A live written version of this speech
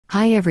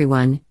Hi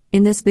everyone,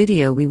 in this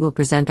video we will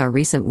present our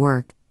recent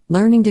work,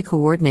 learning to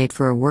coordinate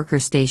for a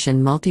worker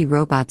station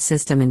multi-robot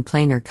system in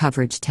planar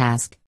coverage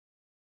task.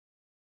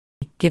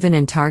 Given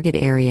an target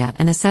area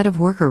and a set of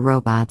worker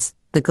robots,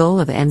 the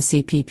goal of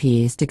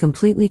mCPP is to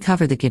completely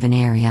cover the given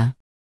area.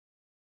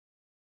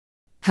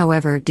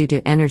 However, due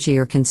to energy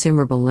or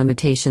consumable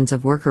limitations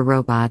of worker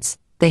robots,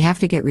 they have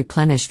to get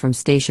replenished from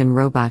station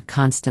robot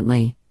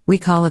constantly. We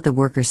call it the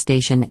worker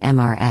station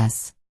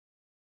MRS.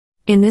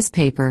 In this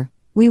paper,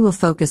 we will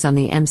focus on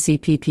the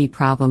mCPP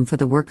problem for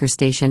the worker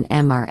station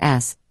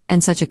MRS,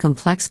 and such a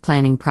complex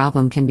planning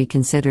problem can be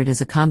considered as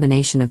a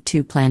combination of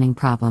two planning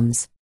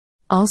problems.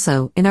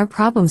 Also, in our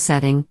problem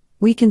setting,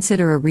 we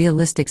consider a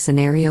realistic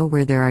scenario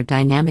where there are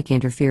dynamic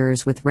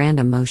interferers with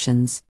random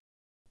motions.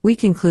 We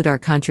conclude our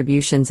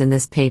contributions in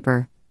this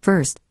paper.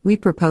 First, we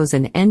propose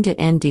an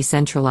end-to-end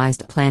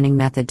decentralized planning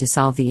method to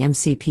solve the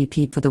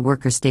mCPP for the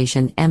worker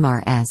station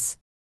MRS.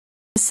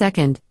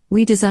 Second,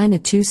 we design a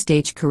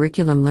two-stage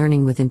curriculum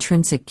learning with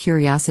intrinsic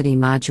curiosity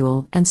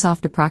module and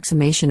soft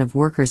approximation of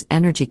workers'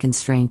 energy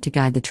constraint to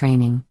guide the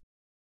training.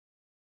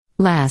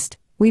 Last,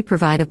 we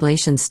provide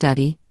ablation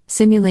study,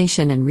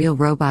 simulation and real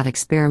robot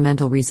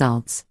experimental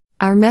results.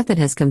 Our method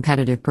has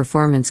competitive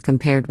performance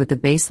compared with the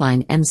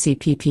baseline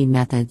mCPP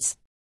methods.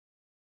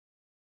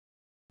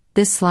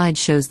 This slide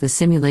shows the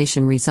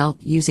simulation result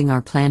using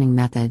our planning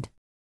method.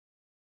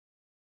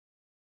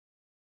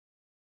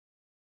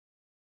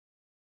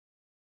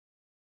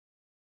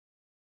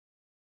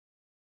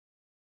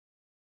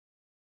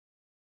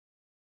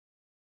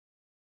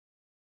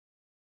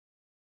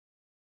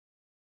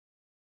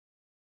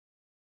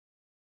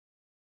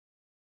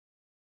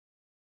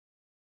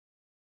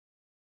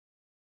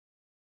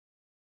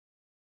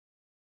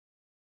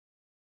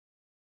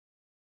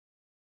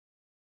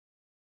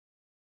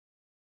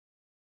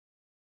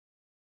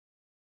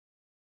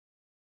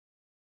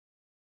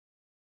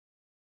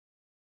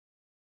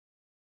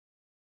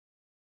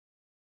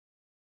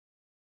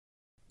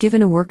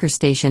 Given a worker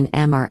station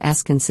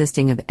MRS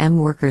consisting of M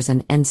workers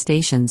and N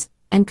stations,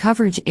 and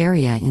coverage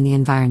area in the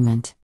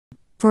environment.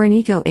 For an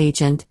ego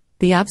agent,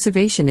 the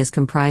observation is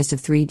comprised of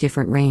three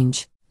different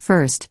range.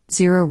 First,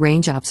 zero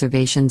range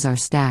observations are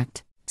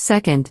stacked.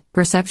 Second,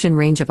 perception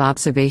range of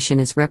observation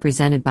is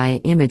represented by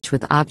an image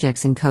with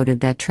objects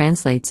encoded that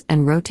translates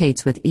and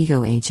rotates with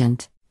ego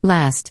agent.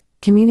 Last,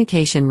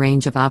 communication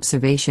range of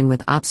observation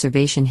with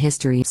observation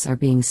histories are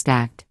being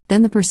stacked.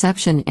 Then the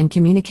perception and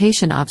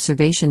communication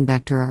observation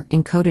vector are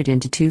encoded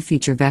into two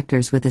feature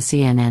vectors with a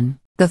CNN.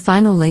 The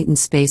final latent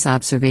space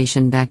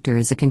observation vector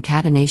is a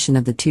concatenation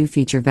of the two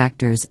feature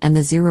vectors and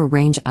the zero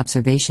range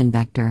observation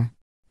vector.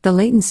 The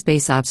latent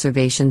space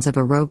observations of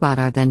a robot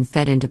are then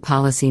fed into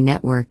policy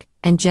network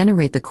and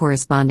generate the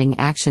corresponding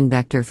action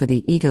vector for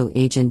the ego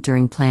agent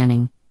during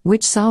planning,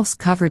 which solves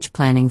coverage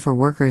planning for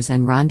workers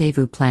and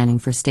rendezvous planning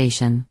for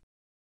station.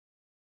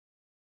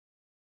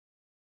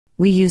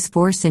 We use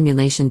 4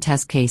 simulation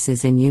test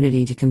cases in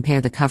Unity to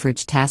compare the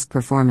coverage task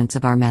performance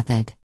of our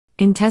method.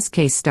 In test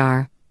case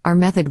star, our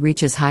method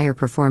reaches higher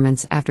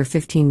performance after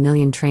 15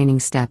 million training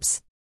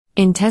steps.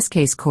 In test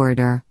case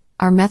corridor,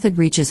 our method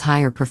reaches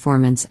higher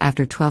performance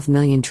after 12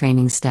 million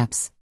training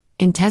steps.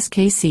 In test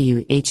case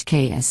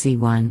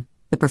CU-HKSC1,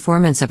 the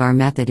performance of our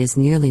method is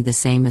nearly the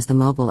same as the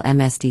mobile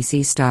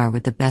MSDC star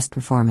with the best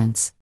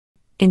performance.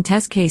 In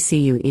test case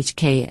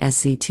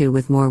CU-HKSC2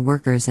 with more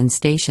workers and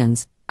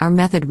stations, our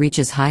method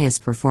reaches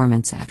highest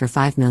performance after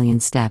 5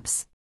 million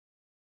steps.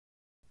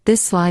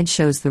 This slide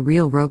shows the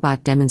real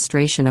robot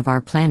demonstration of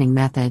our planning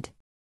method.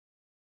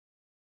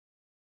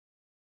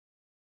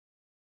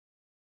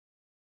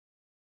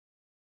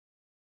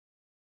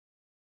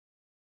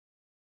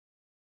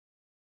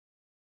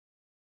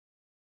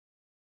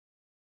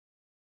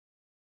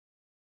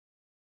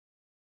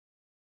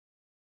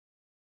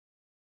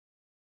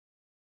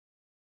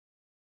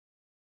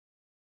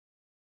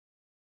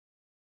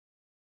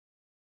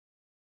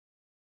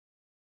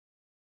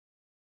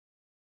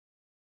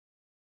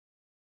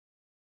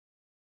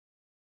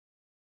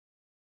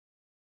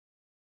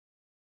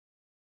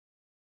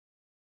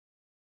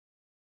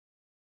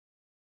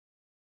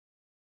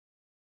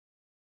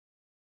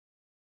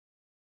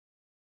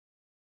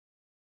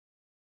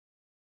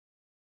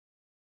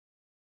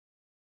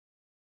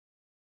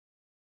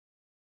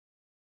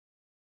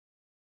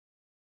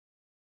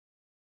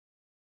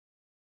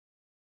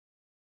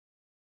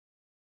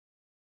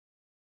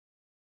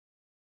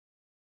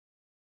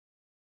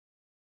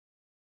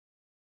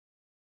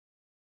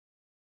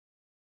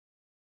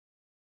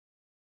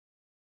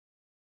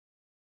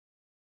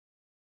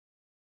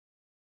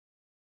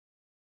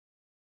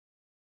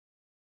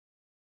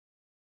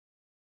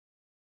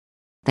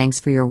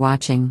 Thanks for your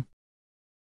watching.